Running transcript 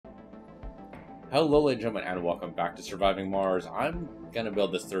Hello ladies and gentlemen, and welcome back to Surviving Mars. I'm gonna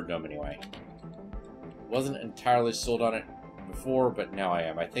build this third dome anyway. Wasn't entirely sold on it before, but now I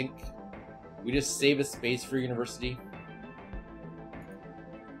am. I think we just save a space for university.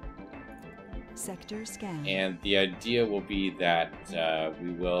 Sector scan. And the idea will be that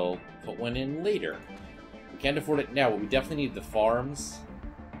we will put one in later. We can't afford it now, but we definitely need the farms.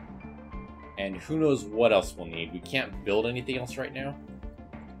 And who knows what else we'll need. We can't build anything else right now.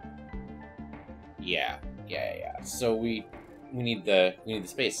 Yeah. So we need the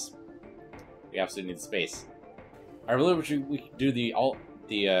space. We absolutely need the space. I really wish we could do the oval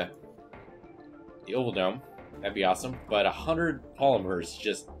dome. That'd be awesome. But 100 polymers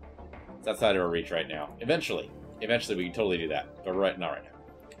just it's outside of our reach right now. Eventually we can totally do that. But not right now.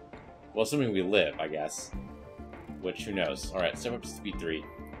 Well, assuming we live, I guess. Which who knows? All right, step up to speed 3.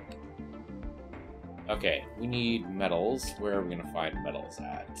 Okay, we need metals. Where are we gonna find metals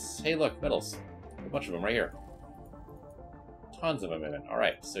at? Hey, look, metals. A bunch of them right here. Tons of them even.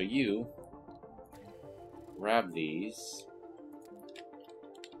 Alright, so you grab these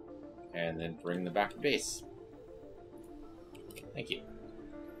and then bring them back to base. Thank you.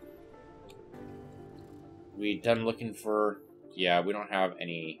 We done looking for... Yeah, we don't have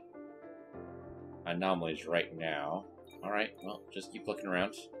any anomalies right now. Alright, well, just keep looking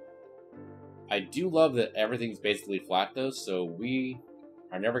around. I do love that everything's basically flat though, so we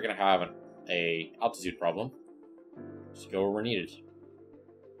are never going to have a altitude problem. Just go where we're needed.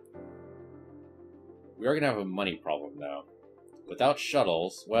 We are going to have a money problem, though. Without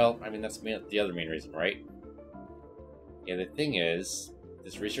shuttles, well, I mean, that's the other main reason, right? Yeah, the thing is,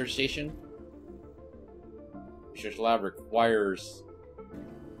 this research station, research lab requires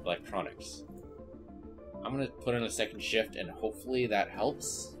electronics. I'm going to put in a second shift, and hopefully that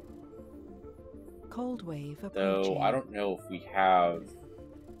helps. Cold wave approaching. Though, I don't know if we have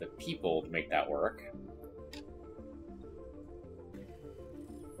the people to make that work.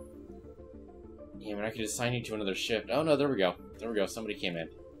 Yeah, I mean, I could assign you to another shift. Oh no, there we go. There we go. Somebody came in.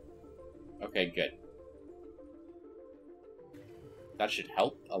 Okay, good. That should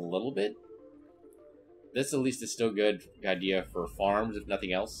help a little bit. This at least is still good idea for farms, if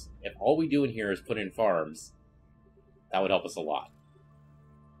nothing else. If all we do in here is put in farms, that would help us a lot.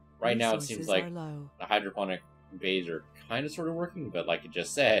 Right now, it seems like the hydroponic bays are kind of sort of working, but like it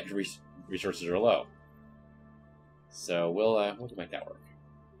just said, resources are low. So we'll make that work.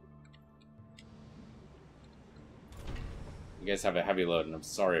 You guys have a heavy load, and I'm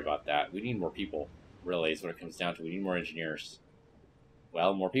sorry about that. We need more people, really, is what it comes down to. We need more engineers.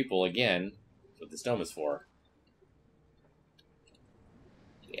 Well, more people, again, is what this dome is for.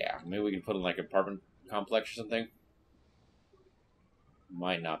 Yeah, maybe we can put in like an apartment complex or something.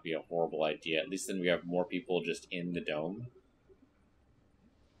 Might not be a horrible idea. At least then we have more people just in the dome.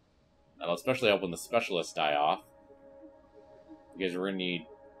 That'll especially help when the specialists die off. Because we're going to need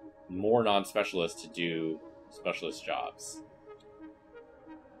more non-specialists to do specialist jobs.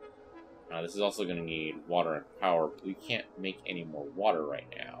 Now, this is also going to need water and power, but we can't make any more water right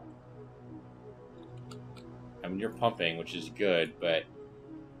now. I mean, you're pumping, which is good, but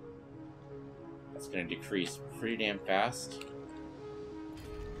that's going to decrease pretty damn fast.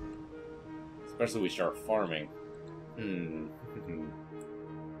 Especially when we start farming.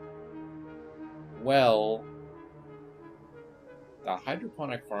 Well, the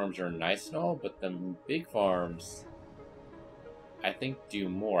hydroponic farms are nice and all, but the big farms, I think, do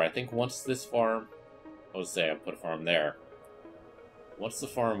more. I think once this farm, I'll put a farm there. Once the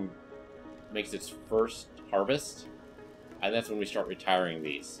farm makes its first harvest, and that's when we start retiring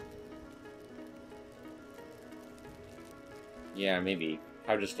these. Yeah, maybe.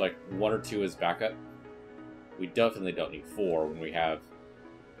 Have just like 1 or 2 as backup. We definitely don't need 4 when we have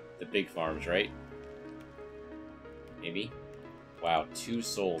the big farms, right? Maybe. Wow, 2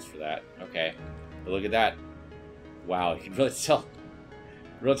 souls for that. Okay, but look at that. Wow, you can really tell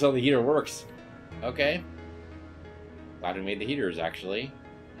the heater works. Okay. Glad we made the heaters, actually.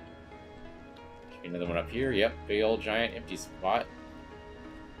 Another one up here. Yep, big old giant empty spot.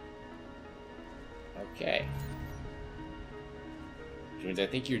 Okay. Which means I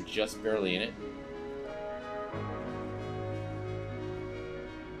think you're just barely in it.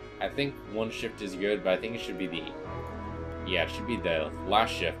 I think 1 shift is good, but I think it should be it should be the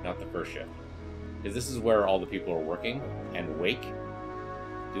last shift, not the first shift. Because this is where all the people are working and awake.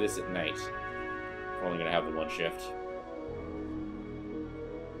 Do this at night. We're only going to have the 1 shift.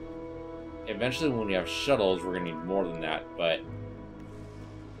 Eventually, when we have shuttles, we're going to need more than that, but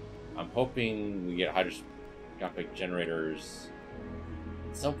I'm hoping we get hydroscopic generators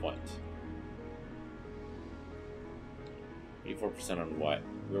at some point. 84% on what?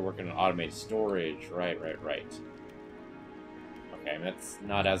 We're working on automated storage. Right. Okay, that's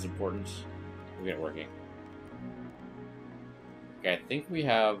not as important. We'll get it working. Okay, I think we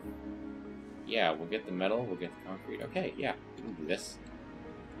have... Yeah, we'll get the metal, we'll get the concrete. Okay, yeah, we can do this.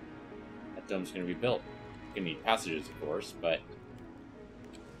 That dome's going to be built. We're going to need passages, of course, but...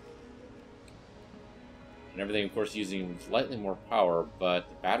 And everything, of course, using slightly more power, but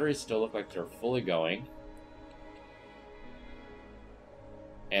the batteries still look like they're fully going.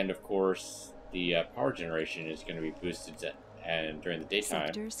 And, of course, the power generation is going to be boosted and during the daytime.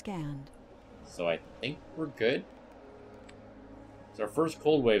 Sector scanned. So I think we're good. It's our first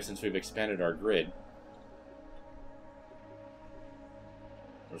cold wave since we've expanded our grid.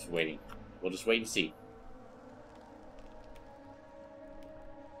 We're just waiting. We'll just wait and see.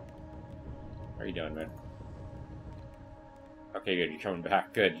 How are you doing, man? Okay, good. You're coming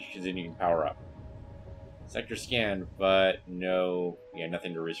back. Good. Because then you can power up. Sector scanned, but no... Yeah,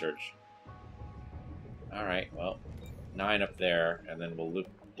 nothing to research. Alright, well... 9 up there, and then we'll loop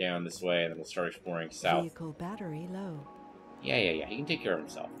down this way, and then we'll start exploring south. Vehicle battery low. Yeah. He can take care of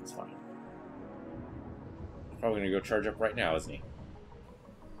himself. It's fine. He's probably going to go charge up right now, isn't he?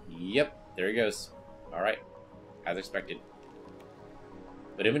 Yep. There he goes. Alright. As expected.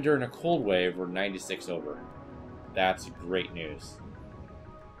 But even during a cold wave, we're 96 over. That's great news.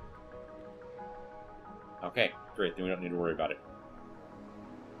 Okay, great. Then we don't need to worry about it.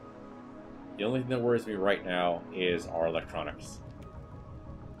 The only thing that worries me right now is our electronics.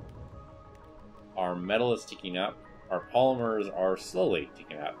 Our metal is ticking up. Our polymers are slowly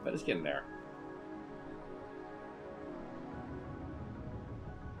ticking up, but it's getting there.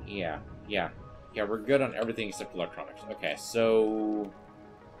 Yeah, we're good on everything except electronics. Okay, so...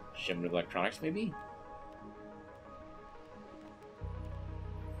 shipment of electronics, maybe?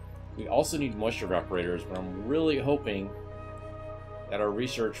 We also need moisture evaporators, but I'm really hoping that our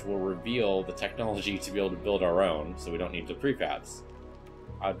research will reveal the technology to be able to build our own, so we don't need the prefabs.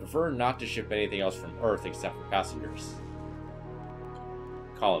 I'd prefer not to ship anything else from Earth except for passengers.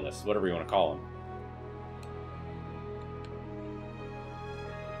 Colonists, whatever you want to call them.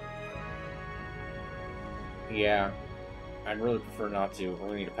 Yeah, I'd really prefer not to.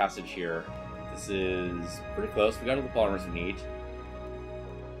 We need a passage here. This is pretty close. We got all the polymers we need.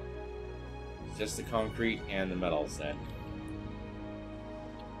 It's just the concrete and the metals then.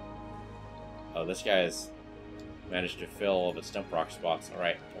 Oh, this guy has managed to fill all the stump rock spots.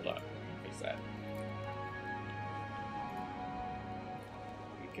 Alright, hold on. Fix that.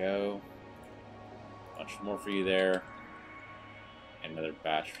 There we go. Bunch more for you there. And another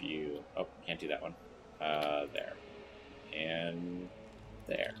batch for you. Oh, can't do that one. There. And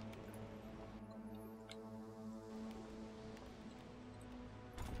there.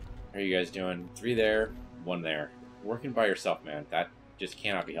 How are you guys doing? 3 there, 1 there. Working by yourself, man. That just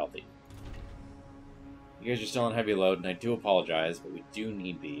cannot be healthy. You guys are still on heavy load, and I do apologize, but we do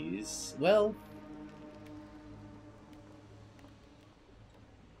need these. Well...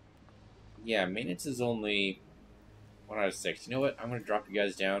 yeah, maintenance is only 1 out of 6. You know what? I'm going to drop you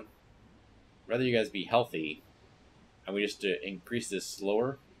guys down. I'd rather you guys be healthy, and we just increase this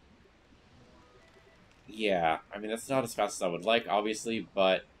slower. Yeah, I mean, that's not as fast as I would like, obviously,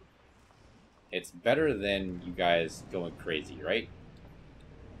 but it's better than you guys going crazy, right?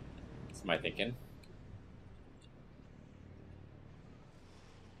 That's my thinking.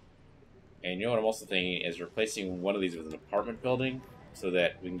 And you know what I'm also thinking is replacing one of these with an apartment building so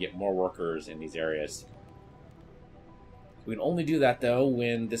that we can get more workers in these areas. We can only do that, though,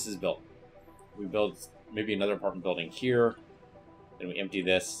 when this is built. We build maybe another apartment building here, then we empty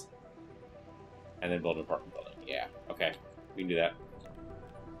this, and then build an apartment building. Yeah, okay. We can do that.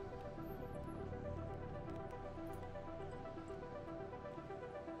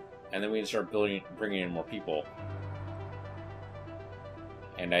 And then we can start bringing in more people.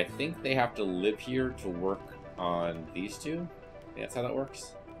 And I think they have to live here to work on these two. Yeah, that's how that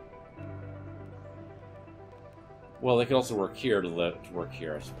works. Well, they could also work here to work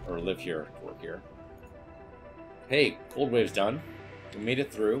here, or live here to work here. Hey, cold wave's done. We made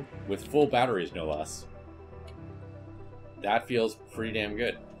it through with full batteries, no less. That feels pretty damn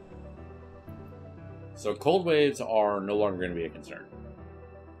good. So cold waves are no longer going to be a concern.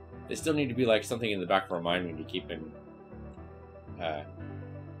 They still need to be like something in the back of our mind when you keep in.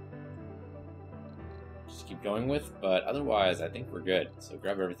 Just keep going with, but otherwise I think we're good. So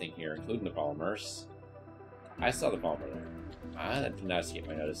grab everything here, including the polymers. I saw the polymer there. That did not escape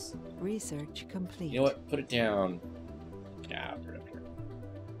my notice. Research complete. You know what? Put it down. Yeah, put it up here.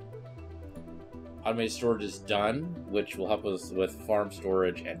 Automated storage is done, which will help us with farm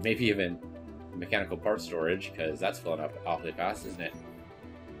storage and maybe even mechanical part storage, because that's filling up awfully fast, isn't it?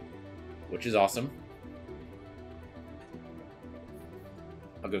 which is awesome.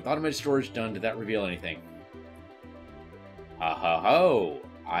 Okay, with automated storage done, did that reveal anything? Ha ha ho!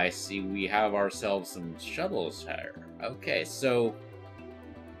 I see we have ourselves some shuttles here. Okay, so...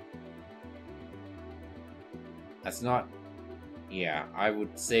 That's not... Yeah, I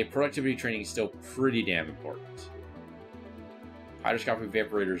would say productivity training is still pretty damn important. Hydroscopic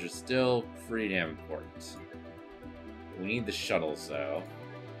evaporators are still pretty damn important. We need the shuttles, though.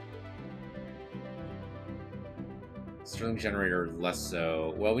 Stirling generator, less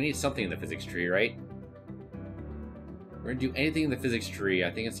so. Well, we need something in the physics tree, right? We're gonna do anything in the physics tree.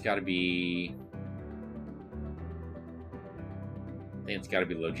 I think it's gotta be...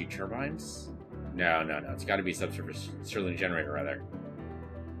 low G turbines? No. It's gotta be subsurface Stirling generator, rather.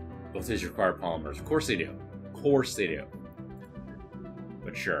 Both these require polymers. Of course they do. Of course they do.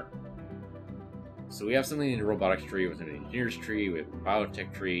 But sure. So we have something in the robotics tree, with an engineer's tree, we have a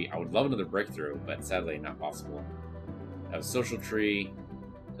biotech tree. I would love another breakthrough, but sadly not possible. I have a social tree.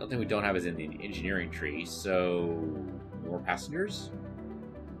 The only thing we don't have is in the engineering tree, so more passengers?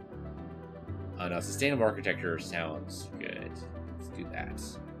 Oh no, sustainable architecture sounds good. Let's do that.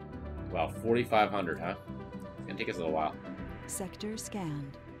 Wow, 4,500, huh? It's gonna take us a little while. Sector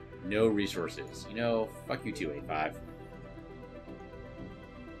scanned. No resources. You know, fuck you too, A5.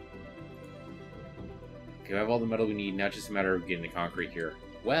 Okay, we have all the metal we need. Now it's just a matter of getting the concrete here.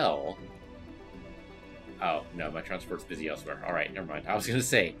 Well... Oh, no, my transport's busy elsewhere. Alright, never mind. I was gonna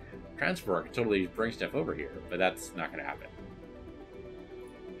say, transport could totally bring stuff over here, but that's not gonna happen.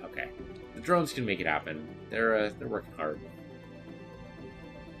 Okay. The drones can make it happen. They're working hard.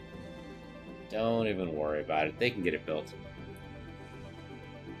 Don't even worry about it. They can get it built.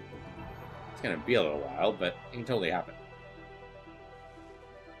 It's gonna be a little while, but it can totally happen.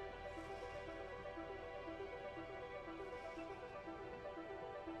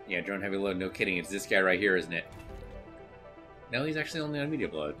 Yeah, drone heavy load, no kidding. It's this guy right here, isn't it? No, he's actually only on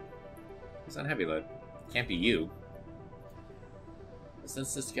medium load. He's on heavy load. Can't be you. But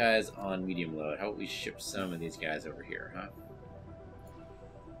since this guy's on medium load, how about we ship some of these guys over here, huh?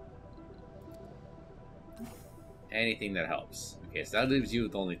 Anything that helps. Okay, so that leaves you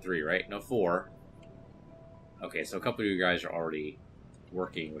with only 3, right? No, 4. Okay, so a couple of you guys are already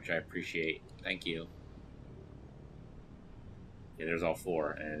working, which I appreciate. Thank you. Yeah, there's all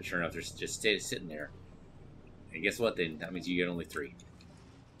 4, and sure enough, they're just sitting there. And guess what, then? That means you get only 3.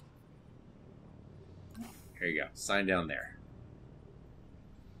 Here you go. Sign down there.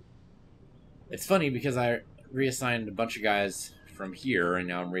 It's funny, because I reassigned a bunch of guys from here, and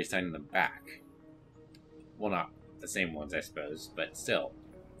now I'm reassigning them back. Well, not the same ones, I suppose, but still.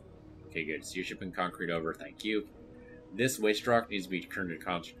 Okay, good. So you're shipping concrete over. Thank you. This waste rock needs to be turned into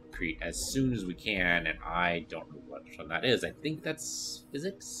concrete as soon as we can, and I don't know what one that is. I think that's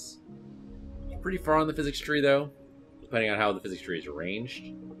physics? Pretty far on the physics tree, though, depending on how the physics tree is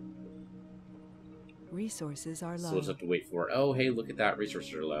arranged. Resources are low. So we'll just have to wait for it. Oh, hey, look at that.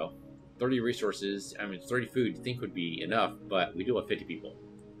 Resources are low. 30 resources. I mean, 30 food you'd think would be enough, but we do have 50 people.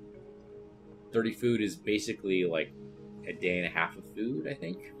 30 food is basically like a day and a half of food, I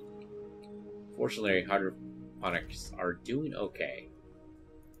think. Fortunately, hydroponics are doing okay.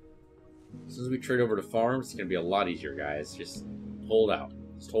 As soon as we trade over to farms, it's going to be a lot easier, guys. Just hold out.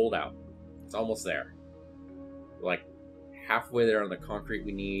 Just hold out. It's almost there. We're like halfway there on the concrete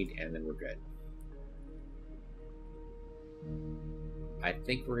we need, and then we're good. I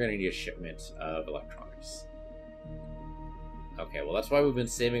think we're going to need a shipment of electronics. Okay, well, that's why we've been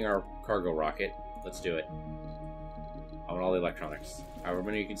saving our cargo rocket. Let's do it. I want all the electronics. However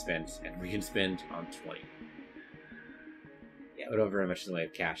many you can spend, and we can spend on 20. Yeah, we don't have very much in the way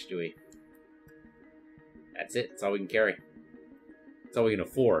of cash, do we? That's it. That's all we can carry. That's all we can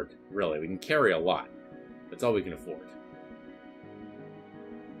afford, really. We can carry a lot. That's all we can afford.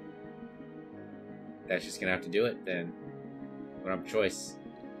 That's just gonna have to do it, then we don't have a choice.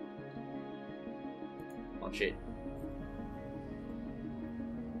 Launch it.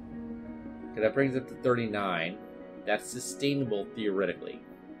 Okay, that brings it to 39. That's sustainable, theoretically.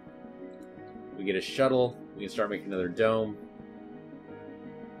 We get a shuttle. We can start making another dome.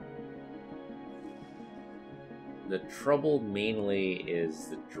 The trouble mainly is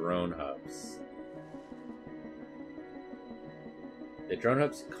the drone hubs. The drone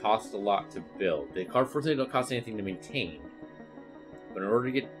hubs cost a lot to build. They unfortunately don't cost anything to maintain. But in order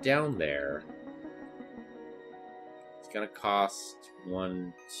to get down there, it's gonna cost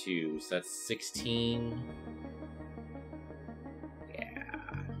 1, 2, so that's 16. Yeah.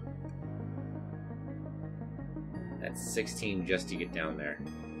 That's 16 just to get down there.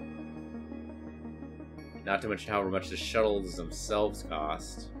 Not to mention however much the shuttles themselves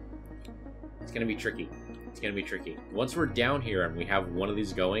cost. It's going to be tricky. It's going to be tricky. Once we're down here and we have one of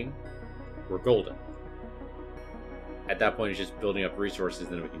these going, we're golden. At that point, it's just building up resources,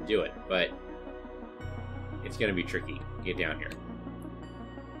 and then we can do it. But it's going to be tricky to get down here.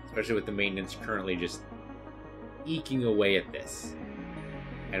 Especially with the maintenance currently just eking away at this.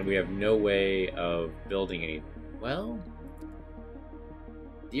 And we have no way of building any... Well,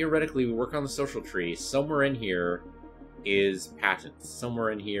 theoretically, we work on the social tree. Somewhere in here is patents.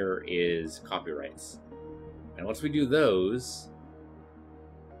 Somewhere in here is copyrights. And once we do those,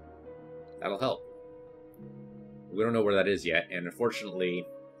 that'll help. We don't know where that is yet, and unfortunately,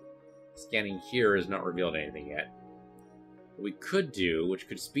 scanning here has not revealed anything yet. What we could do, which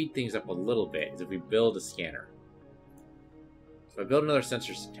could speed things up a little bit, is if we build a scanner. So if I build another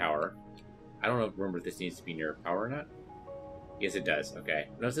sensor tower, I don't know, remember if this needs to be near power or not. Yes, it does. Okay.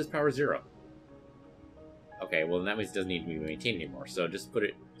 No, it says power 0. Okay, well, then that means it doesn't need to be maintained anymore. So just put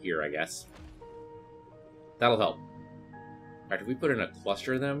it here, I guess. That'll help. In fact, if we put in a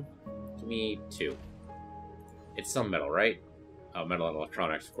cluster of them, give me 2. It's some metal, right? Oh, metal and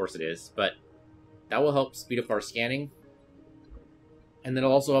electronics, of course it is. But that will help speed up our scanning. And then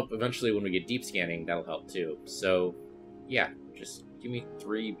it'll also help eventually when we get deep scanning, that'll help too. So, yeah, just give me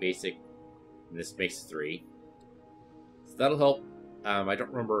 3 basic. And this makes 3. So that'll help. I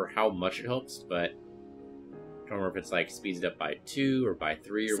don't remember how much it helps, but I don't remember if it's like speeds it up by 2 or by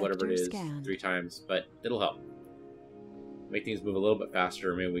 3 or whatever it is. Scanned. 3 times, but it'll help. Make things move a little bit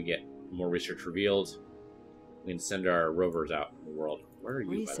faster. Maybe we get more research revealed. We can send our rovers out in the world. Where are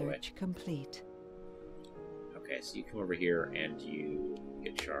you, by the way? Research complete. Okay, so you come over here and you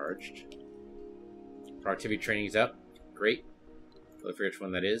get charged. Productivity training's up. Great. Let's figure which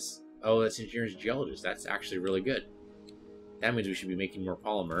one that is. Oh, that's engineers and geologists. That's actually really good. That means we should be making more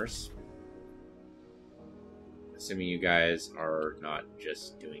polymers. Assuming you guys are not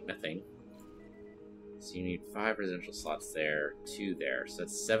just doing nothing. So you need 5 residential slots there, 2 there. So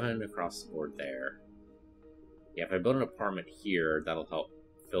that's 7 across the board there. Yeah, if I build an apartment here, that'll help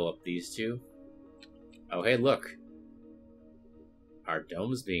fill up these 2. Oh, hey, look. Our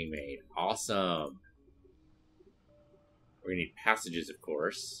dome's being made. Awesome. We're gonna need passages, of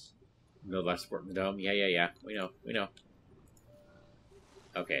course. No life support in the dome. Yeah. We know.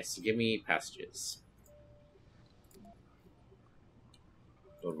 Okay, so give me passages.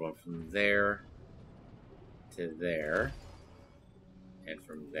 Build one from there to there. And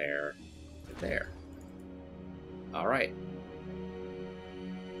from there to there. Alright.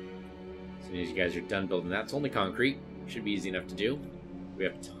 As soon as you guys are done building that, it's only concrete. Should be easy enough to do. We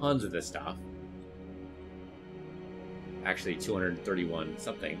have tons of this stuff. Actually, 231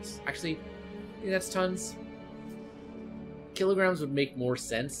 somethings. Actually, yeah, that's tons. Kilograms would make more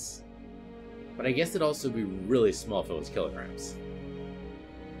sense. But I guess it'd also be really small if it was kilograms.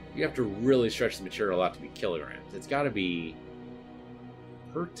 You have to really stretch the material out to be kilograms. It's got to be...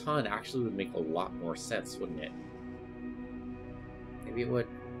 Per ton actually would make a lot more sense, wouldn't it? Maybe it would.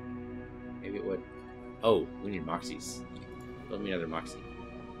 Maybe it would. Oh, we need Moxies. Build me another Moxie.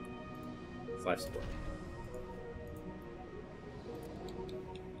 It's life support.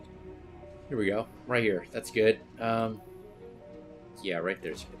 Here we go. Right here. That's good. Yeah, right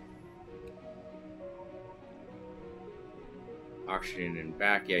there's good. Oxygen and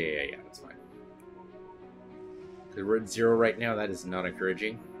back. Yeah. That's fine. Because we're at 0 right now. That is not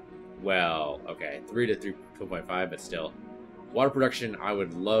encouraging. Well, okay. 3 to 2.5, but still. Water production, I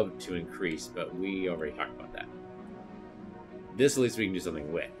would love to increase, but we already talked about that. This, at least we can do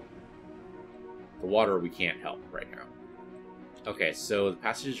something with. The water, we can't help right now. Okay, so the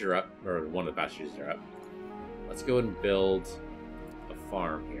passages are up, or one of the passages are up. Let's go and build a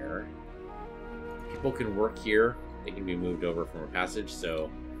farm here. People can work here. They can be moved over from a passage, so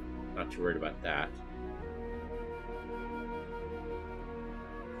not too worried about that.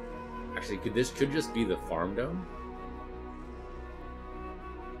 Actually, this could just be the farm dome.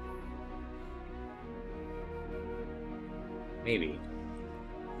 Maybe.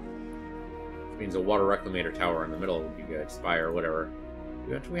 Which means a water reclamator tower in the middle would be good. Spire, or whatever.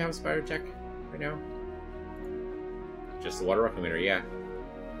 Do we have a spire tech right now? Just the water reclamator, yeah.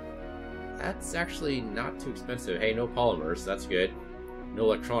 That's actually not too expensive. Hey, no polymers, that's good. No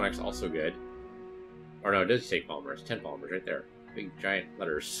electronics, also good. Or no, it does take polymers. 10 polymers right there. Big giant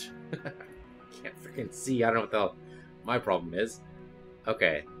letters. Can't freaking see. I don't know what the hell my problem is.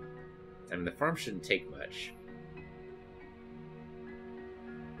 Okay. I mean, the farm shouldn't take much.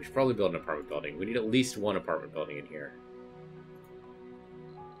 We should probably build an apartment building. We need at least one apartment building in here.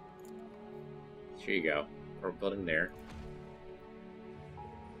 Here you go. Apartment building there.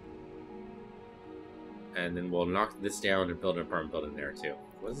 And then we'll knock this down and build an apartment building there too.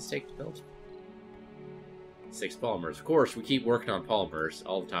 What does this take to build? 6 polymers. Of course, we keep working on polymers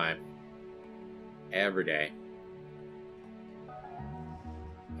all the time. Every day.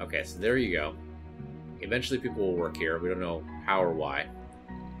 Okay, so there you go. Eventually people will work here. We don't know how or why.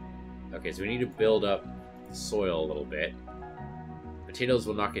 Okay, so we need to build up the soil a little bit. Potatoes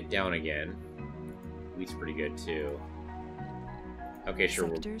will knock it down again. Wheat's pretty good too. Okay, sure,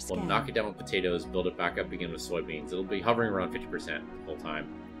 we'll knock it down with potatoes, build it back up again with soybeans. It'll be hovering around 50% the whole time.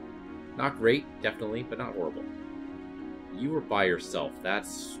 Not great, definitely, but not horrible. You were by yourself.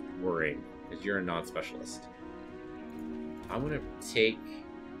 That's worrying, because you're a non-specialist. I'm going to take...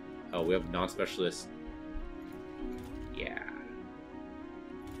 Oh, we have non-specialist. Yeah.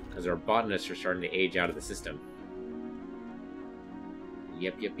 Because our botanists are starting to age out of the system.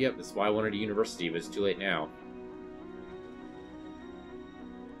 Yep. That's why I wanted a university, but it's too late now.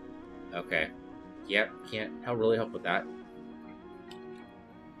 Okay. Yep, can't really help with that.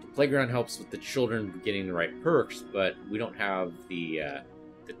 The playground helps with the children getting the right perks, but we don't have the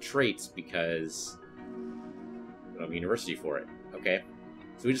traits because we don't have a university for it. Okay.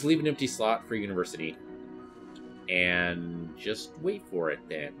 So we just leave an empty slot for university and just wait for it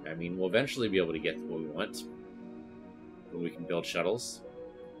then. I mean, we'll eventually be able to get what we want when we can build shuttles.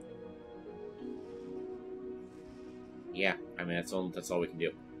 Yeah, I mean, that's all we can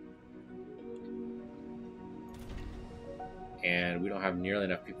do. And we don't have nearly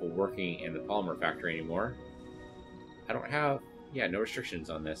enough people working in the polymer factory anymore. I don't have... Yeah, no restrictions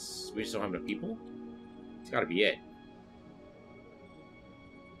on this. We just don't have enough people? It's gotta be it.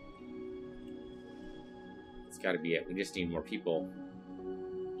 It's gotta be it. We just need more people.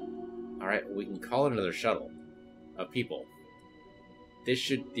 Alright, well, we can call it another shuttle of people. This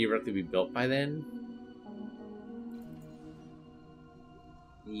should theoretically be built by then.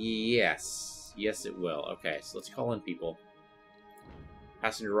 Yes. Yes, it will. Okay, so let's call in people.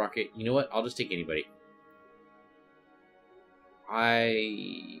 Passenger rocket. You know what? I'll just take anybody.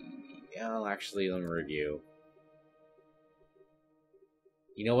 Well, actually, let me review.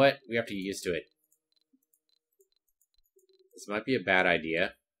 You know what? We have to get used to it. This might be a bad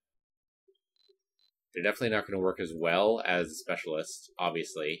idea. They're definitely not going to work as well as a specialist,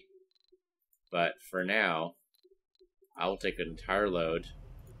 obviously. But for now, I will take an entire load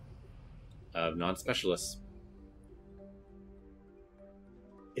of non-specialists.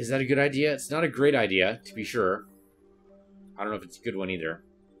 Is that a good idea? It's not a great idea, to be sure. I don't know if it's a good one either.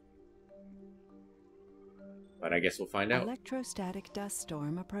 But I guess we'll find out. Electrostatic dust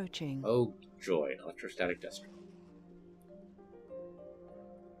storm approaching. Oh, joy. Electrostatic dust storm.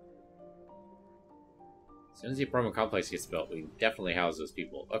 As soon as the apartment complex gets built, we can definitely house those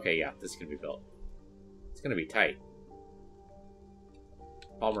people. Okay, yeah, this is going to be built. It's going to be tight.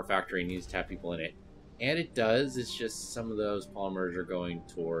 Polymer factory needs to have people in it. And it does, it's just some of those polymers are going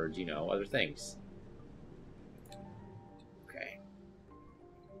towards, you know, other things. Okay.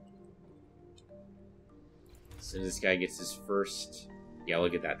 As soon as this guy gets his first... Yeah,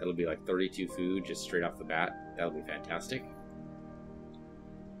 look at that. That'll be like 32 food just straight off the bat. That'll be fantastic.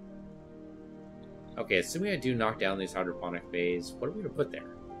 Okay, assuming I do knock down these hydroponic bays, what are we going to put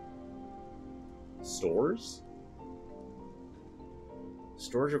there? Stores?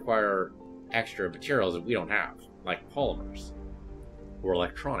 Stores require extra materials that we don't have, like polymers, or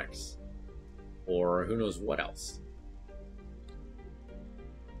electronics, or who knows what else.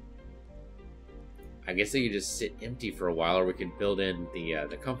 I guess they could just sit empty for a while, or we could build in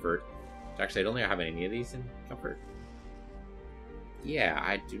the comfort. Actually, I don't think I have any of these in comfort. Yeah,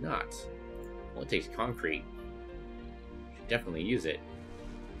 I do not. Well, it takes concrete. Should definitely use it.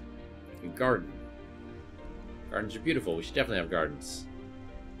 A garden. Gardens are beautiful. We should definitely have gardens.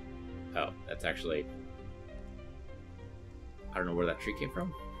 Oh, that's actually... I don't know where that tree came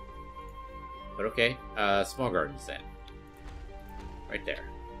from. But okay. Small gardens then. Right there.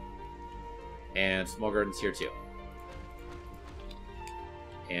 And small gardens here too.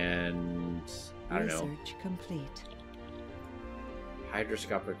 And... I don't know. Research complete.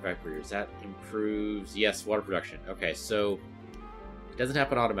 Hydroscopic vapors. That improves... Yes, water production. Okay, so... It doesn't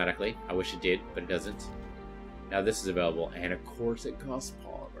happen automatically. I wish it did, but it doesn't. Now this is available. And of course it costs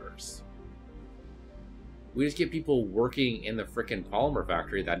polymers. We just get people working in the frickin' polymer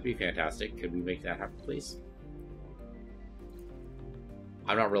factory. That'd be fantastic. Could we make that happen, please?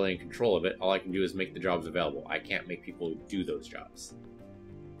 I'm not really in control of it. All I can do is make the jobs available. I can't make people do those jobs.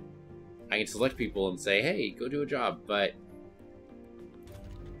 I can select people and say, hey, go do a job, but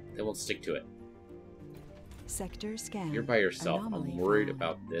they won't stick to it. Sector scan. You're by yourself. Anomaly I'm worried found.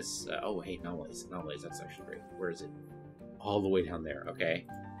 about this. Oh, hey, anomalies. Anomalies, that's actually great. Where is it? All the way down there. Okay.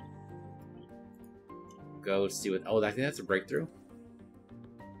 Go see what... Oh, I think that's a breakthrough.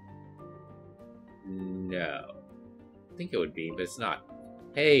 No. I think it would be, but it's not.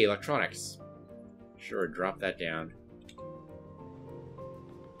 Hey, electronics. Sure, drop that down.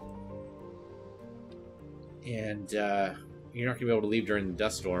 And, you're not going to be able to leave during the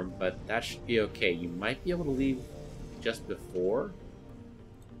dust storm, but that should be okay. You might be able to leave just before,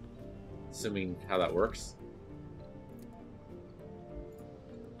 assuming how that works.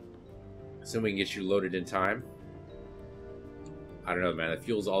 Assuming it gets you loaded in time. I don't know, man. The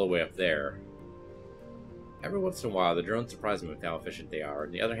fuel's all the way up there. Every once in a while, the drones surprise me with how efficient they are.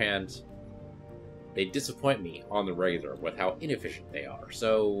 On the other hand, they disappoint me on the regular with how inefficient they are.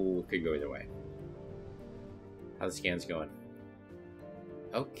 So, it could go either way. How the scan's going?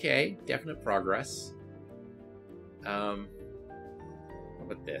 Okay, definite progress. How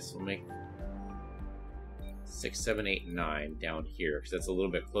about this? We'll make 6, 7, 8, 9 down here, because that's a little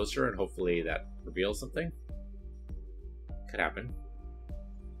bit closer, and hopefully that reveals something. Could happen.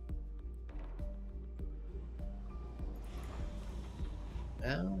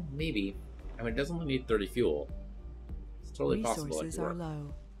 Well, maybe. I mean, it doesn't only need 30 fuel. It's totally possible. Resources are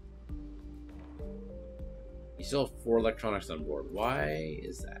low. You still have 4 electronics on board. Why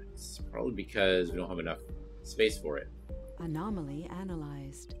is that? It's probably because we don't have enough space for it. Anomaly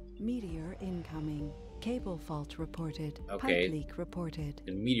analyzed. Meteor incoming. Cable fault reported. Okay. Pipe leak reported.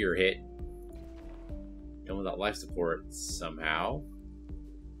 A meteor hit. Done without life support somehow.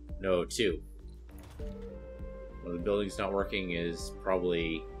 No, 2. One of the buildings not working is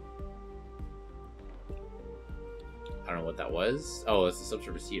probably... I don't know what that was. Oh, it's the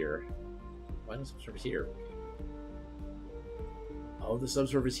subsurface heater. Why the subsurface heater? Oh, the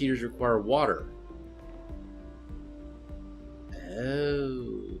subsurface heaters require water.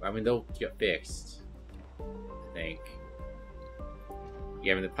 Oh, I mean, they'll get fixed, I think.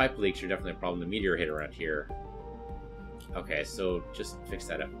 Yeah, I mean, the pipe leaks are definitely a problem. The meteor hit around here. Okay, so just fix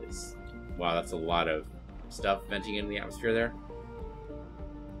that up, please. Wow, that's a lot of stuff venting into the atmosphere there.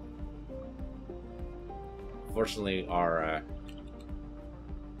 Fortunately, our...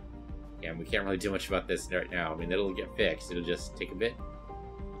 yeah, we can't really do much about this right now. I mean, it'll get fixed. It'll just take a bit.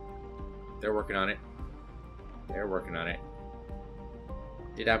 They're working on it. They're working on it.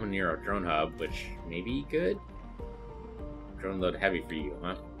 Did happen near our drone hub, which may be good. Drone load heavy for you,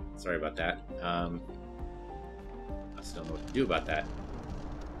 huh? Sorry about that. I still don't know what to do about that.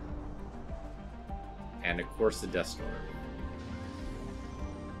 And of course, the dust storm.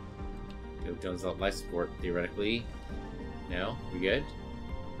 Drones without life support, theoretically. No, we good?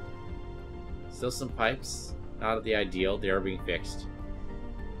 Still some pipes. Not the ideal. They are being fixed.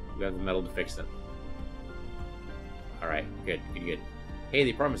 We have the metal to fix them. Alright, good, good, good. Hey,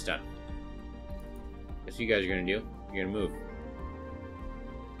 the apartment's done. Guess what you guys are gonna do? You're gonna move.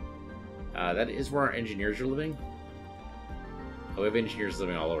 That is where our engineers are living. Oh, we have engineers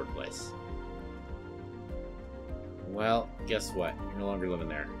living all over the place. Well, guess what? You're no longer living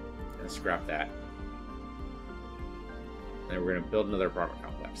there. I'm gonna scrap that. Then we're gonna build another apartment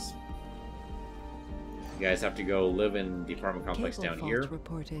complex. You guys have to go live in the apartment complex down here.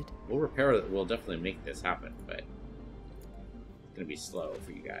 Reported. We'll repair it. We'll definitely make this happen, but it's gonna be slow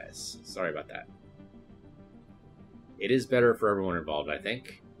for you guys. Sorry about that. It is better for everyone involved, I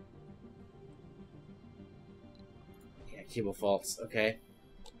think. Yeah, cable faults. Okay.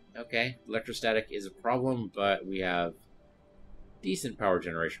 Okay. Electrostatic is a problem, but we have decent power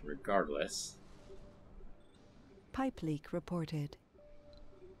generation regardless. Pipe leak reported.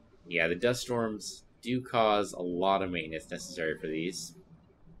 Yeah, the dust storms do cause a lot of maintenance necessary for these.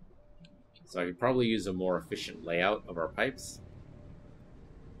 So I could probably use a more efficient layout of our pipes.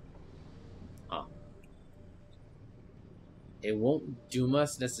 Huh. It won't doom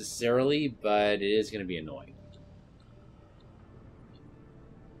us necessarily, but it is going to be annoying.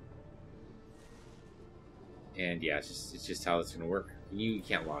 And yeah, it's just how it's going to work. You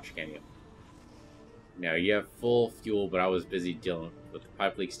can't launch, can you? No, you have full fuel, but I was busy dealing with the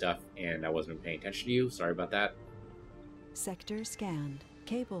pipe leak stuff, and I wasn't paying attention to you. Sorry about that. Sector scanned.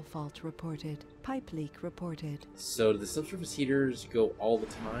 Cable fault reported. Pipe leak reported. So do the subsurface heaters go all the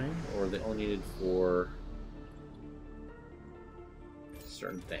time, or are they only needed for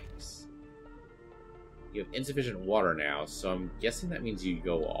certain things? You have insufficient water now, so I'm guessing that means you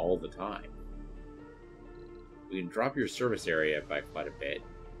go all the time. We can drop your service area by quite a bit.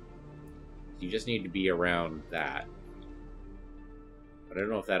 You just need to be around that. But I don't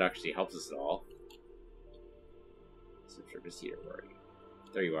know if that actually helps us at all. Subsurface heater, where are you?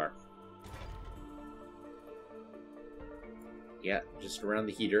 There you are. Yeah, just around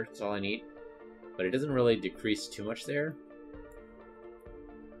the heater, that's all I need. But it doesn't really decrease too much there.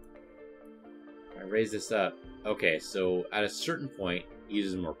 I raise this up. Okay, so at a certain point, it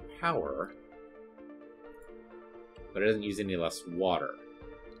uses more power. But it doesn't use any less water.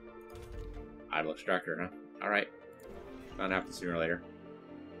 Idle extractor, huh? Alright. Bound to happen sooner or later.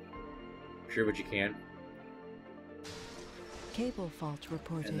 Sure what you can. Cable fault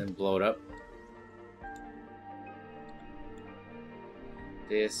reported. And then blow it up.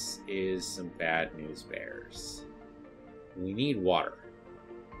 This is some bad news, bears. We need water.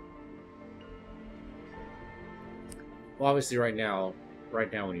 Well, obviously right now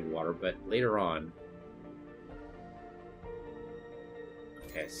we need water, but later on...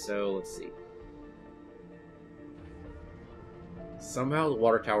 Okay, so let's see. Somehow the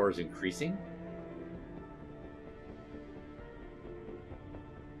water tower is increasing.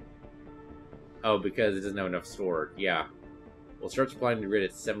 Oh, because it doesn't have enough stored. Yeah. We'll start supplying the grid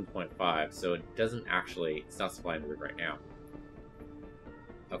at 7.5, so it doesn't actually... It's not supplying the grid right now.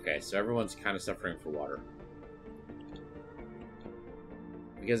 Okay, so everyone's kind of suffering for water.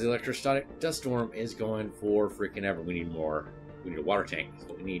 Because the electrostatic dust storm is going for freaking ever. We need more. We need a water tank. That's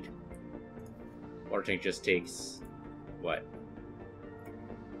what we need. Water tank just takes... What?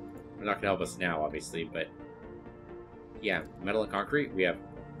 They're not going to help us now, obviously, but... Yeah, metal and concrete. We have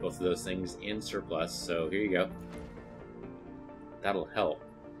both of those things in surplus, so here you go. That'll help.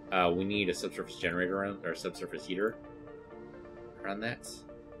 We need a subsurface generator around, or a subsurface heater around that.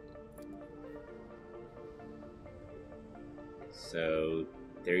 So,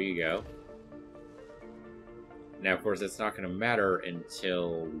 there you go. Now, of course, it's not going to matter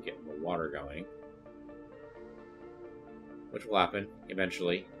until we get more water going. Which will happen,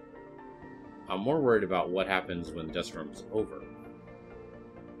 eventually. I'm more worried about what happens when the dust storm's over.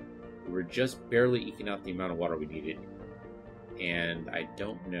 We were just barely eking out the amount of water we needed. And I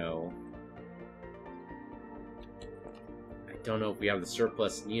don't know if we have the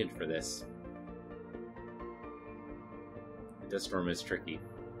surplus needed for this. The dust storm is tricky.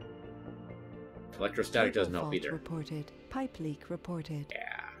 Electrostatic doesn't help either. Reported. Pipe leak reported.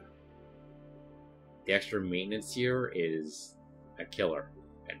 Yeah. The extra maintenance here is a killer.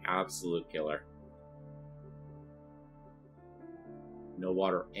 An absolute killer. No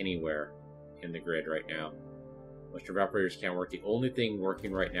water anywhere in the grid right now. Moisture evaporators can't work. The only thing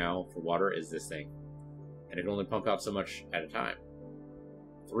working right now for water is this thing. And it can only pump out so much at a time.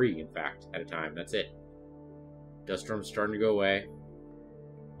 3, in fact, at a time. That's it. Dust storm's starting to go away.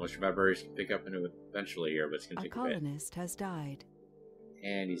 Moisture evaporators can pick up into it eventually here, but it's going to take a bit. A colonist has died.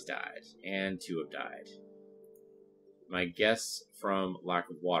 And he's died. And 2 have died. My guess from lack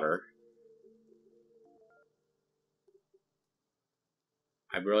of water...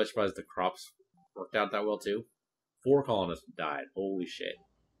 I'm really surprised the crops worked out that well, too. 4 colonists died. Holy shit.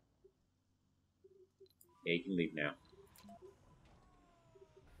 Yeah, you can leave now.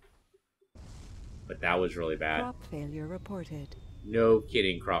 But that was really bad. Crop failure reported. No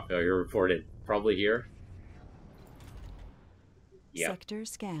kidding, crop failure reported. Probably here. Yeah. Sector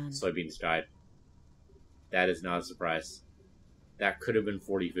scanned. Soybeans died. That is not a surprise. That could have been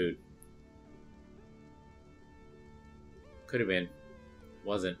 40 food. Could have been.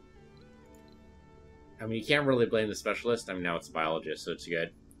 Wasn't. I mean, you can't really blame the specialist. I mean, now it's a biologist, so it's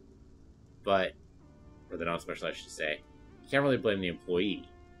good. But, or the non-specialist, I should say. You can't really blame the employee.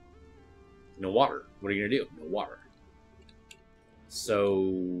 No water. What are you going to do? No water.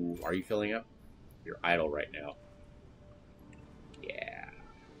 So, are you filling up? You're idle right now. Yeah.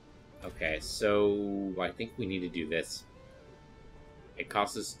 Okay, so I think we need to do this. It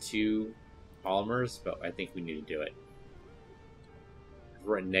costs us 2 polymers, but I think we need to do it.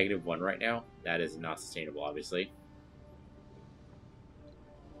 We're at -1 right now. That is not sustainable, obviously.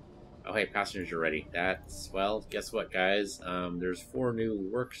 Oh, hey, passengers are ready. That's, well, guess what, guys? There's 4 new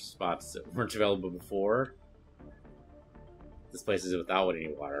work spots that weren't available before. This place is without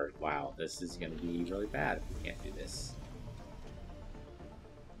any water. Wow, this is going to be really bad if we can't do this.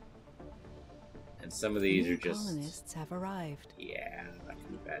 And some of these are just... colonists have arrived. Yeah, that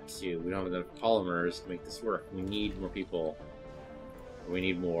can be bad, too. We don't have enough polymers to make this work. We need more people. We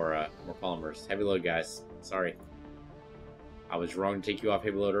need more polymers. Heavy load, guys. Sorry. I was wrong to take you off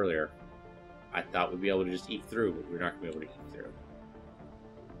heavy load earlier. I thought we'd be able to just eke through, but we're not going to be able to eke through.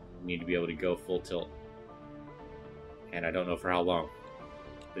 We need to be able to go full tilt. And I don't know for how long.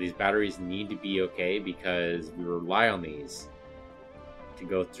 But these batteries need to be okay because we rely on these to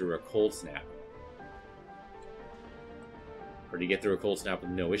go through a cold snap. Or to get through a cold snap with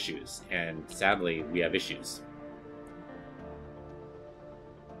no issues. And sadly, we have issues.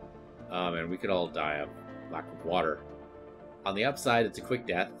 And we could all die of lack of water. On the upside, it's a quick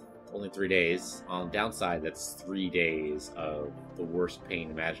death. It's only 3 days. On the downside, that's 3 days of the worst pain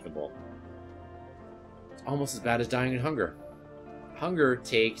imaginable. It's almost as bad as dying in hunger. Hunger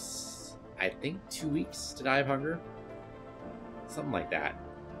takes, I think, 2 weeks to die of hunger. Something like that.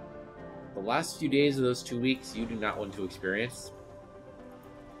 The last few days of those 2 weeks, you do not want to experience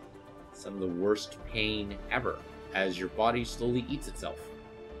some of the worst pain ever, as your body slowly eats itself.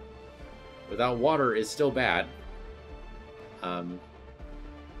 Without water is still bad.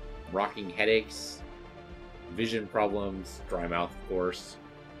 Rocking headaches, vision problems, dry mouth, of course.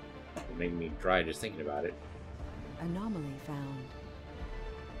 It made me dry just thinking about it. Anomaly found.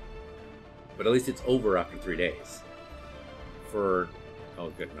 But at least it's over after 3 days. Oh,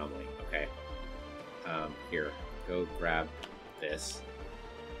 good anomaly. Okay. Here, go grab this.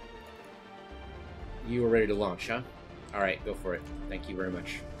 You are ready to launch, huh? Alright, go for it. Thank you very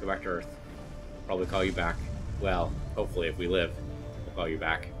much. Go back to Earth. Probably call you back. Well, hopefully if we live, we'll call you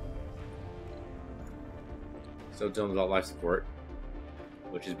back. So tell them about life support.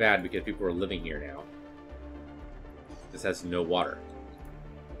 Which is bad because people are living here now. This has no water.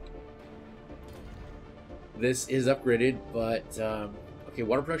 This is upgraded, but okay,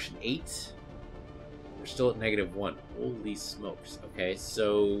 water production 8. We're still at -1. Holy smokes. Okay,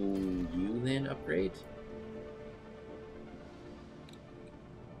 so you then upgrade?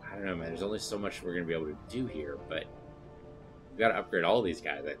 I don't know, man. There's only so much we're going to be able to do here, but we've got to upgrade all these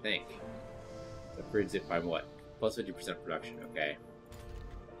guys, I think. Upgrades it by what? Plus 50% production, okay.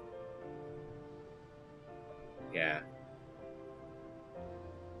 Yeah.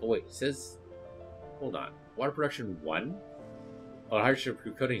 Oh, wait, it says... Hold on. Water production 1? Oh, hydrogen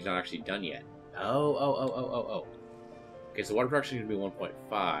coating is not actually done yet. Oh. Okay, so water production is going to be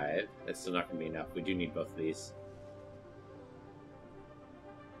 1.5. That's still not going to be enough. We do need both of these.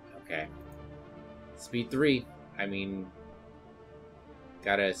 Okay. Speed 3. I mean,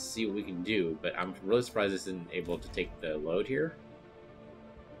 gotta see what we can do, but I'm really surprised this isn't able to take the load here.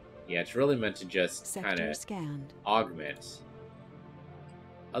 Yeah, it's really meant to just kind of augment.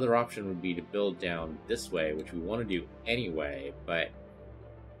 Other option would be to build down this way, which we want to do anyway, but...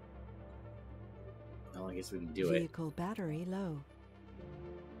 Well, I guess we can do it. Vehicle battery low.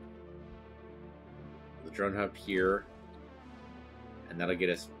 The drone hub here, and that'll get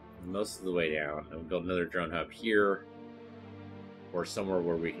us most of the way down. And we'll build another drone hub here, or somewhere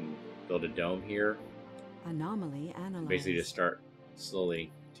where we can build a dome here. Anomaly analyzed. Basically just start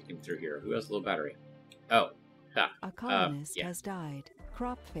slowly ticking through here. Who has a low battery? Oh, ha. A colonist has died.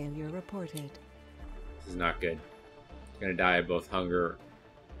 Crop failure reported. This is not good. It's going to die of both hunger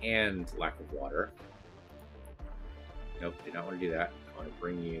and lack of water. Nope, did not want to do that. I want to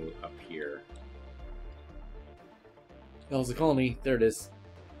bring you up here. Hell's the colony. There it is.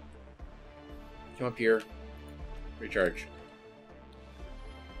 Come up here. Recharge.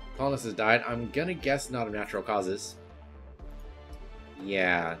 Colonist has died. I'm going to guess not of natural causes.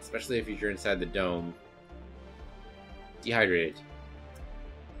 Yeah, especially if you're inside the dome. Dehydrated.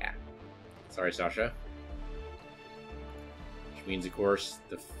 Yeah. Sorry, Sasha. Which means, of course,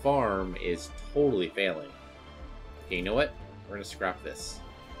 the farm is totally failing. Okay, you know what? We're going to scrap this.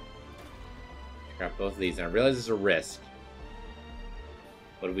 Scrap both of these. And I realize it's a risk.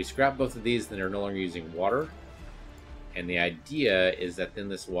 But if we scrap both of these, then they're no longer using water. And the idea is that then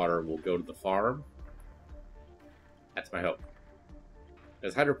this water will go to the farm. That's my hope.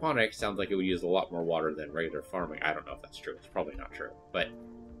 Because hydroponics sounds like it would use a lot more water than regular farming. I don't know if that's true. It's probably not true. But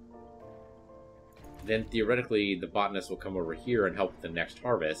then theoretically, the botanist will come over here and help with the next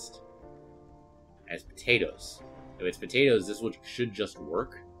harvest as potatoes. If it's potatoes, this should just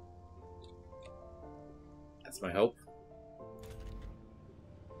work. That's my hope.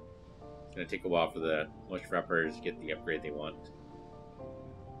 It's going to take a while for the moisture evaporators to get the upgrade they want.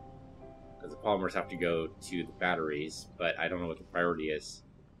 Because the polymers have to go to the batteries, but I don't know what the priority is.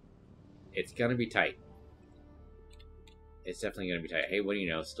 It's going to be tight. It's definitely going to be tight. Hey, what do you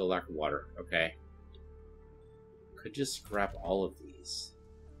know? Still lack of water. Okay. Could just scrap all of these.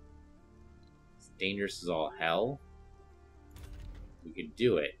 It's dangerous as all hell. We could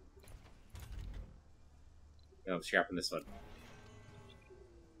do it. No, I'm scrapping this one.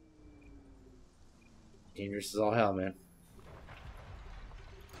 Dangerous as all hell, man.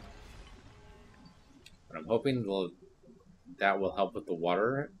 But I'm hoping that will help with the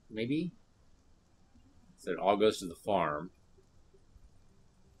water, maybe? So it all goes to the farm.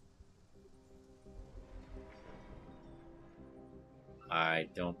 I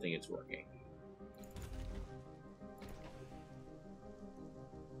don't think it's working.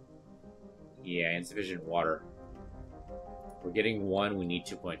 Yeah, insufficient water. We're getting 1, we need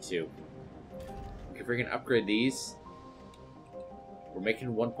 2.2. If we can upgrade these, we're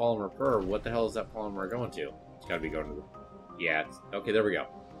making 1 polymer per. What the hell is that polymer going to? It's got to be going to the... Yeah, okay, there we go.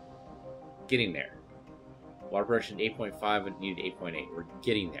 Getting there. Water production 8.5 and needed 8.8. We're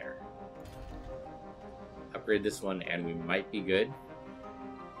getting there. upgrade this one, and we might be good.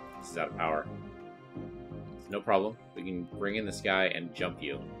 This is out of power. It's no problem. We can bring in this guy and jump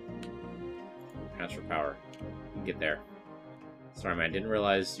you. Transfer power. Get there. Sorry, man. I didn't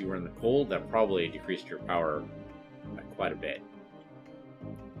realize you were in the cold. That probably decreased your power by quite a bit.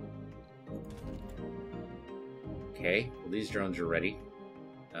 Okay. Well, these drones are ready.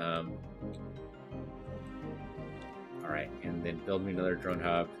 Alright, and then build me another drone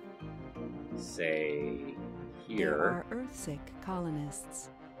hub. Say here. There are Earthsick colonists.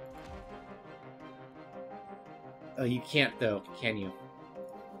 Oh, you can't though, can you?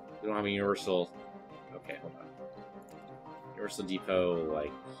 We don't have a universal. Okay, hold on. Universal depot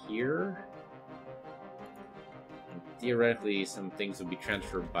like here. And theoretically, some things would be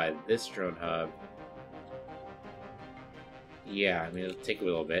transferred by this drone hub. Yeah, I mean it'll take a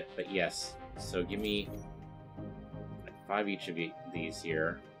little bit, but yes. So give me like 5 each of these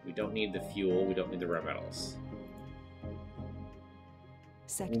here. We don't need the fuel. We don't need the rare metals.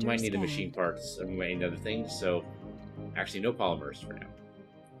 Sector we might need the scanned. machine parts, and we might need other things. So actually, no polymers for now.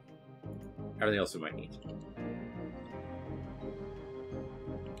 Everything else we might need.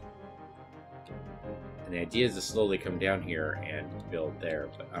 And the idea is to slowly come down here and build there,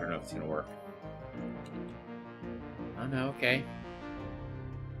 but I don't know if it's going to work. Oh no, okay.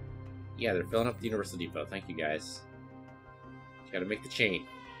 Yeah, they're filling up the Universal Depot. Thank you, guys. Just gotta make the chain.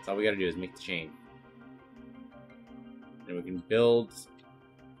 That's all we gotta do is make the chain. And we can build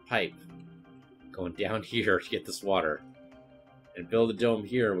pipe going down here to get this water. And build a dome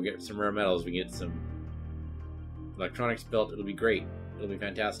here, we'll get some rare metals, we get some electronics built, it'll be great. It'll be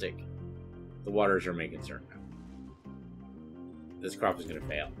fantastic. The water is our main concern now. This crop is gonna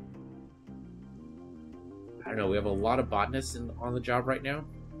fail. I don't know, we have a lot of botanists on the job right now.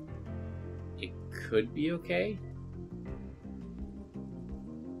 It could be okay.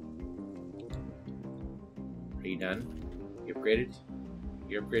 Are you done? You upgraded?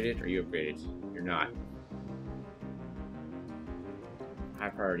 You upgraded? Or you upgraded? You're not. High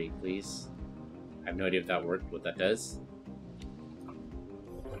priority, please. I have no idea if that worked, what that does.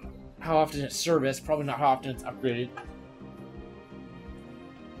 How often it's serviced, probably not how often it's upgraded.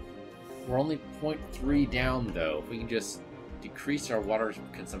 We're only 0.3 down, though. If we can just decrease our water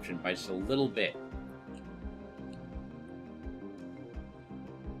consumption by just a little bit.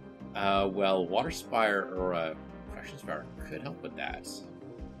 Well, Water Spire or Fraction Spire could help with that.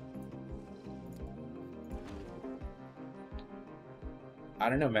 I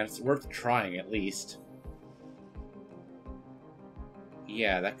don't know, man. It's worth trying, at least.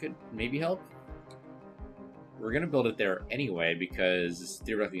 Yeah, that could maybe help. We're gonna build it there anyway, because it's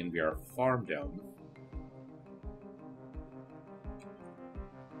theoretically gonna be our farm dome.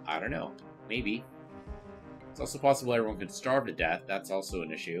 I don't know. Maybe. It's also possible everyone could starve to death. That's also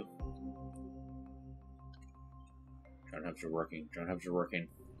an issue. Drone hubs are working. Drone hubs are working.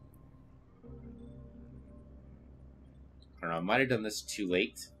 I don't know. I might have done this too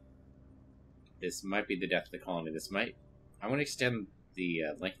late. This might be the death of the colony. This might... I'm going to extend the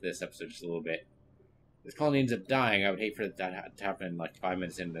length of this episode just a little bit. If this colony ends up dying, I would hate for that to happen like 5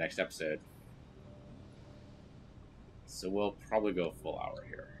 minutes into the next episode. So we'll probably go a full hour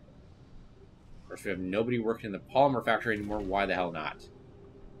here. Of course, we have nobody working in the polymer factory anymore. Why the hell not?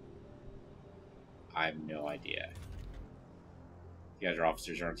 I have no idea. You guys are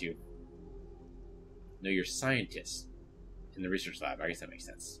officers, aren't you? No, you're scientists in the research lab. I guess that makes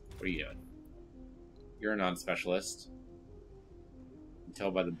sense. What are you doing? You're a non-specialist. You can tell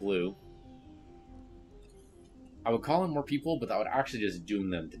by the blue. I would call in more people, but that would actually just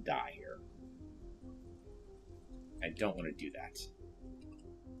doom them to die here. I don't want to do that.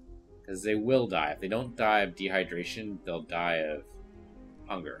 Because they will die. If they don't die of dehydration, they'll die of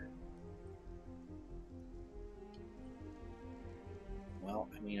hunger. Well,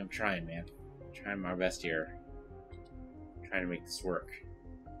 I mean, I'm trying, man. I'm trying my best here. I'm trying to make this work.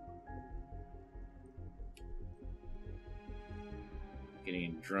 Getting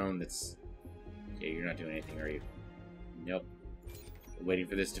a drone that's... Yeah, you're not doing anything, are you? Nope. We're waiting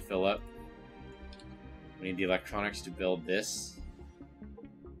for this to fill up. We need the electronics to build this.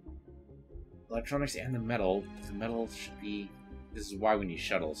 Electronics and the metal. The metal should be... This is why we need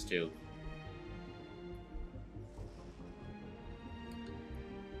shuttles, too.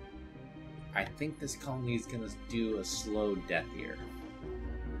 I think this colony is going to do a slow death here.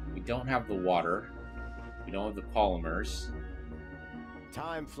 We don't have the water. We don't have the polymers.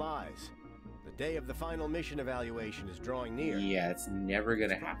 Time flies. The day of the final mission evaluation is drawing near. Yeah, it's never going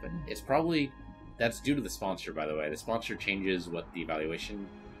to happen. It's probably... That's due to the sponsor, by the way. The sponsor changes what the evaluation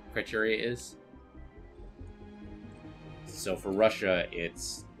criteria is. So for Russia,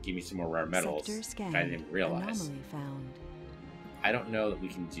 it's give me some more rare metals, Sector which scanned. I didn't realize. Anomaly found. I don't know that we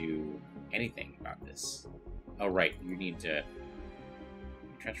can do anything about this. Oh, right. You need to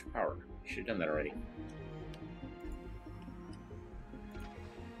transfer power. Should have done that already.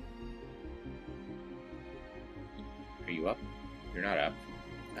 Are you up? You're not up.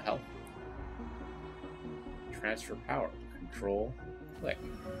 What the hell? Transfer power. Control. Click.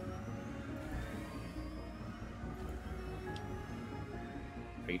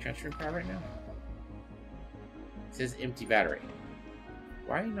 Are you transferring power right now? It says empty battery.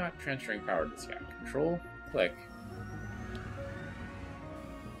 Why are you not transferring power to this guy? Control. Click.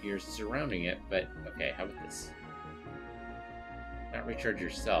 You're surrounding it, but okay, how about this? Not recharge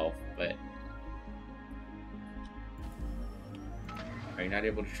yourself, but are you not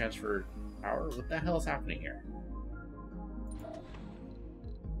able to transfer power? What the hell is happening here?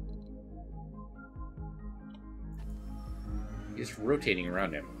 He's rotating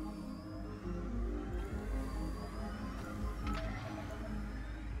around him.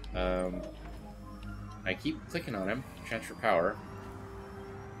 I keep clicking on him to transfer power.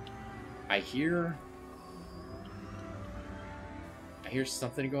 I hear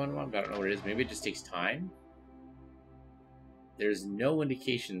something going on, but I don't know what it is. Maybe it just takes time. There's no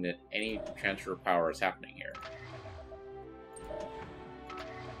indication that any transfer of power is happening here.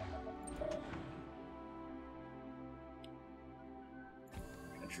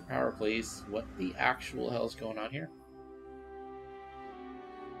 Transfer power, please. What the actual hell is going on here?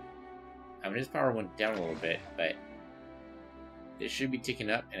 I mean, his power went down a little bit, but it should be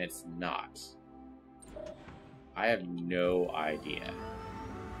ticking up, and it's not. I have no idea.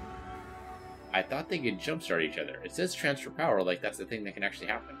 I thought they could jumpstart each other. It says transfer power, like that's the thing that can actually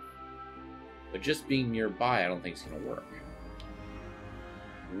happen. But just being nearby, I don't think it's going to work.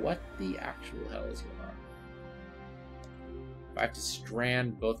 What the actual hell is going on? If I have to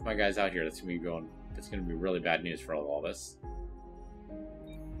strand both my guys out here, that's going to be really bad news for all of us.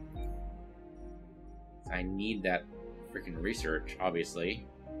 I need that freaking research, obviously.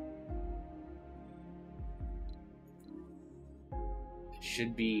 It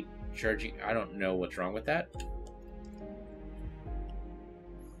should be charging. I don't know what's wrong with that.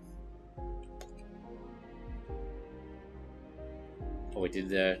 Oh, wait,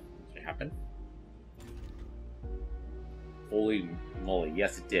 did it happen? Holy moly,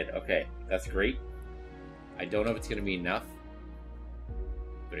 yes it did. Okay, that's great. I don't know if it's going to be enough,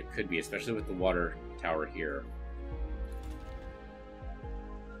 but it could be, especially with the water tower here.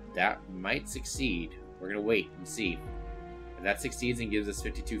 That might succeed. We're going to wait and see. If that succeeds and gives us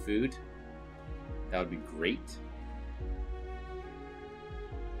 52 food, that would be great.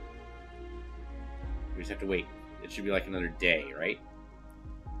 We just have to wait. It should be like another day, right?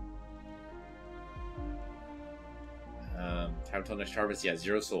 Time until next harvest, yeah,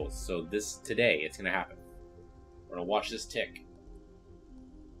 0 souls. So today, it's going to happen. We're going to watch this tick.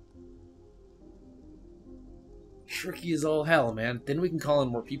 Tricky as all hell, man. Then we can call in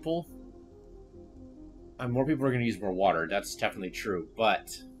more people. And more people are going to use more water. That's definitely true.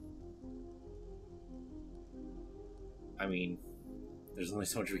 But, I mean, there's only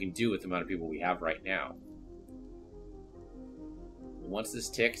so much we can do with the amount of people we have right now. Once this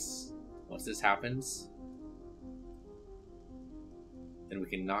ticks, once this happens, then we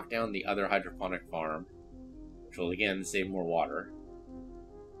can knock down the other hydroponic farm, which will again save more water.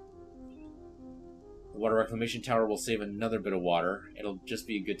 The water reclamation tower will save another bit of water. It'll just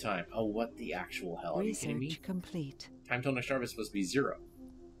be a good time. Oh, what the actual hell? Are you kidding me? Research complete. Time till next harvest is supposed to be 0.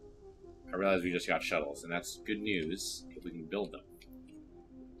 I realize we just got shuttles, and that's good news if we can build them.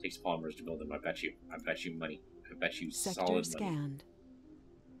 It takes polymers to build them, I bet you. I bet you money. I bet you Sector solid money. scanned.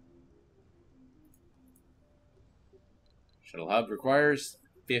 Shuttle hub requires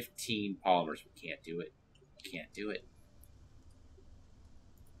 15 polymers. We can't do it. Can't do it.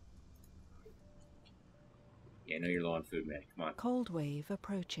 Yeah, I know you're low on food, man. Come on. Cold wave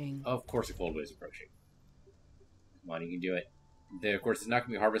approaching. Oh, of course a cold wave is approaching. Come on, you can do it. Of course, it's not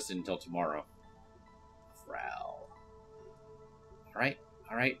going to be harvested until tomorrow. Frow. Alright,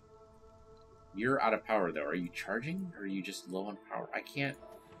 alright. You're out of power, though. Are you charging? Or are you just low on power? I can't...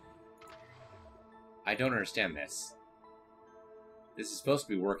 I don't understand this. This is supposed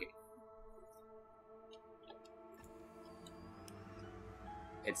to be working.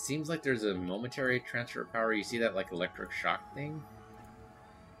 It seems like there's a momentary transfer of power. You see that, like, electric shock thing?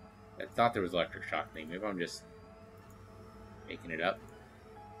 I thought there was electric shock thing. Maybe I'm just making it up.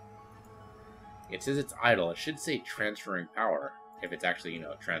 It says it's idle. It should say transferring power. If it's actually,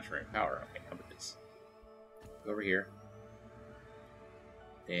 transferring power. Okay, how about this? Go over here.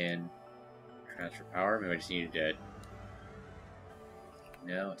 Then transfer power. Maybe I just needed to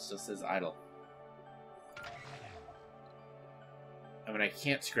No, it still says idle. I mean, I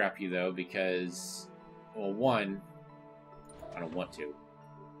can't scrap you, though, because... Well, one, I don't want to.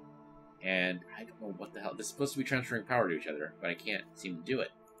 And I don't know what the hell... This is supposed to be transferring power to each other, but I can't seem to do it.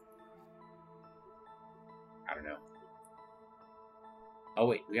 I don't know. Oh,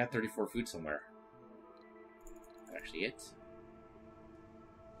 wait, we got 34 food somewhere. Is that actually it?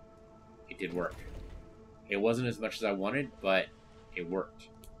 It did work. It wasn't as much as I wanted, but it worked.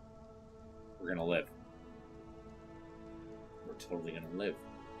 We're gonna live. We're totally gonna live.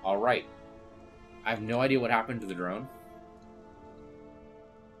 Alright. I have no idea what happened to the drone.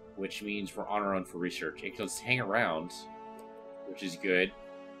 Which means we're on our own for research. It can hang around, which is good.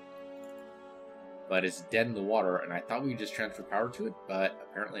 But it's dead in the water, and I thought we could just transfer power to it, but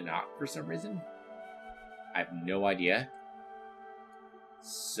apparently not for some reason. I have no idea.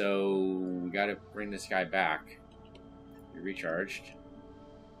 So we gotta bring this guy back. Be recharged.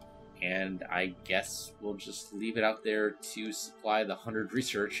 And I guess we'll just leave it out there to supply the 100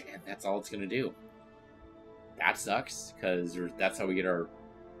 research, and that's all it's gonna do. That sucks, because that's how we get our...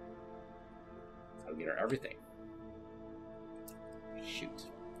 That's how we get our everything. Shoot.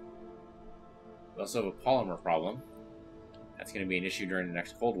 We also have a polymer problem. That's going to be an issue during the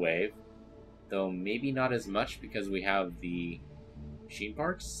next cold wave. Though maybe not as much because we have the machine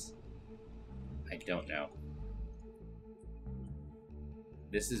parts? I don't know.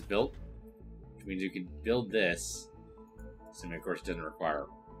 This is built, which means you can build this. Assuming, of course, it doesn't require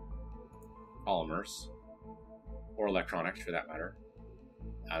polymers. Or electronics, for that matter.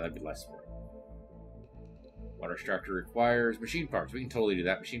 That'd be less work. Water extractor requires machine parts. We can totally do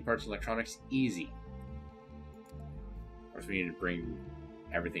that. Machine parts and electronics, easy. Of course, we need to bring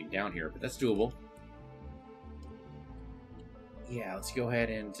everything down here, but that's doable. Yeah, let's go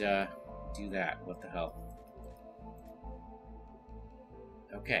ahead and do that. What the hell?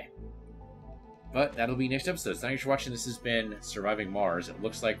 Okay. But that'll be next episode. So thanks for watching. This has been Surviving Mars. It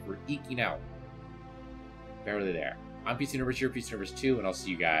looks like we're eking out. Barely there. I'm Piece of the Universe here, Piece of the Universe 2, and I'll see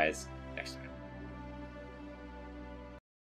you guys next time.